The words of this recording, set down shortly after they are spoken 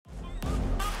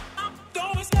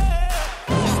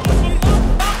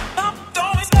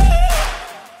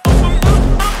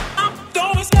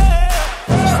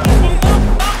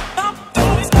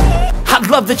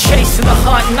the chase and the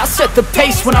hunt, and I set the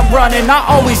pace when I'm running. I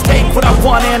always take what I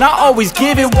want and I always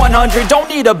give it 100. Don't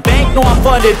need a bank, no I'm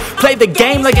funded. Play the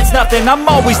game like it's nothing. I'm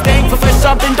always thankful for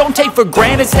something. Don't take for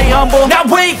granted, stay humble. Now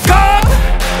wake up!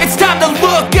 It's time to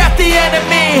look at the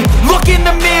enemy. Look in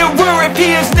the mirror if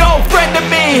he is no friend to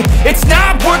me. It's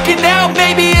not working out,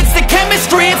 maybe it's the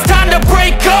chemistry. It's time to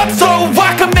break up so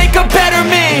I can make a better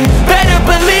me. Better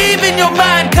believe in your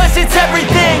mind, cause it's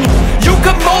everything. You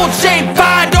can mold, shape,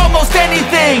 find almost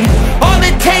anything. All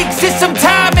it takes is some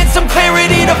time and some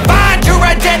clarity to find your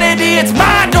identity. It's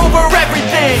mind over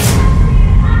everything.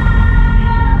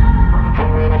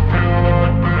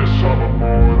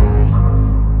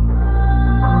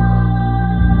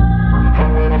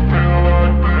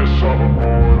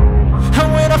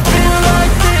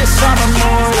 I'm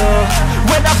immortal.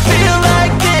 When I feel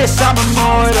like this, I'm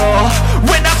immortal.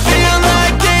 When I feel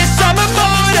like this, I'm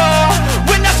immortal.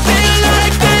 When I feel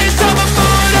like this, I'm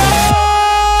immortal.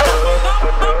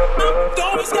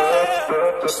 Don't be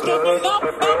scared. Stepping up,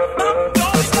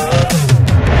 don't be scared.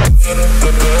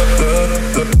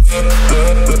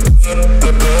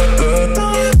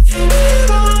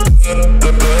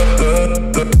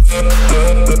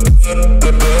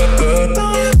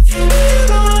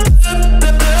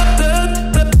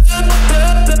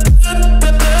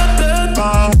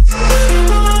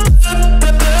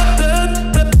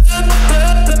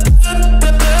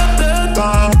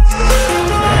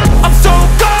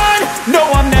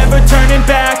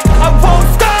 Back. I won't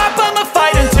stop, I'ma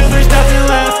fight until there's nothing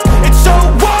left. It's so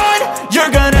on,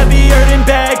 you're gonna be hurting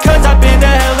bad, cause I've been to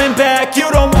hell and back. You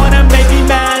don't wanna make me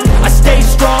mad, I stay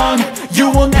strong,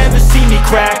 you will never see me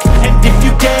crack. And if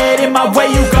you get in my way,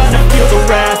 you're gonna feel the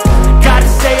wrath. Gotta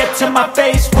say it to my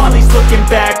face while he's looking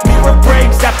back. Mirror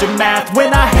breaks after math,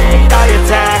 when I hate I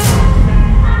attack.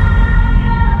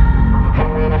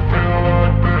 When I feel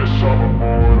like this, I'm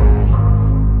immortal.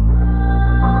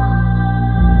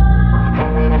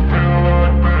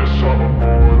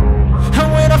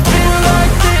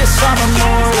 I'm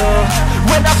immortal.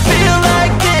 When I feel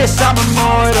like this, I'm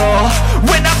immortal.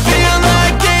 When I feel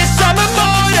like this, I'm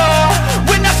immortal.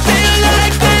 When I feel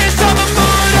like this, I'm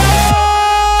immortal.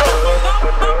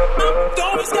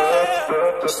 Don't be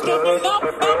scared. Stepping up,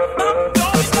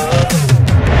 don't be scared.